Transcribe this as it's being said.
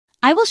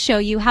I will show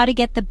you how to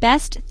get the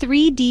best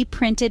 3D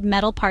printed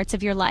metal parts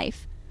of your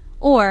life.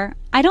 Or,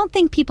 I don't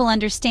think people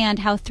understand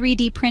how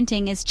 3D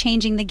printing is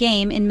changing the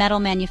game in metal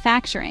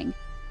manufacturing.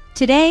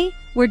 Today,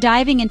 we're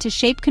diving into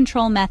shape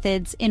control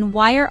methods in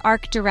wire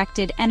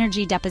arc-directed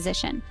energy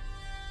deposition.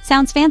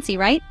 Sounds fancy,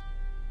 right?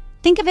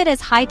 Think of it as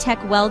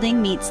high-tech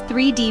welding meets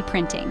 3D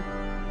printing.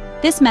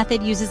 This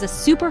method uses a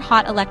super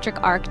hot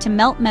electric arc to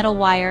melt metal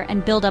wire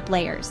and build up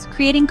layers,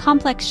 creating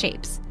complex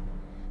shapes.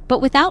 But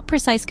without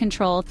precise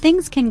control,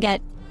 things can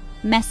get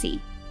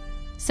messy.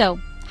 So,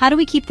 how do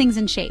we keep things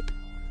in shape?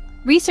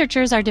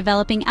 Researchers are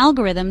developing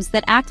algorithms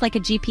that act like a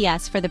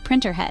GPS for the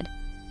printer head.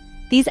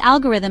 These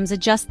algorithms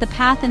adjust the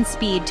path and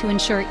speed to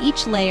ensure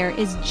each layer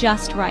is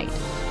just right.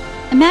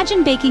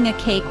 Imagine baking a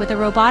cake with a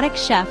robotic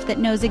chef that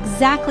knows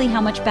exactly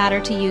how much batter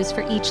to use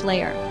for each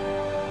layer.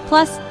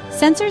 Plus,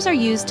 sensors are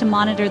used to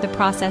monitor the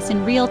process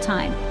in real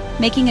time,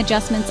 making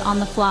adjustments on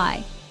the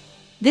fly.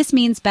 This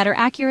means better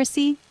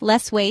accuracy,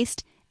 less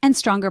waste, and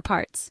stronger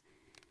parts.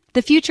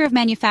 The future of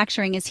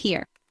manufacturing is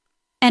here,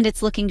 and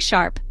it's looking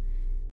sharp.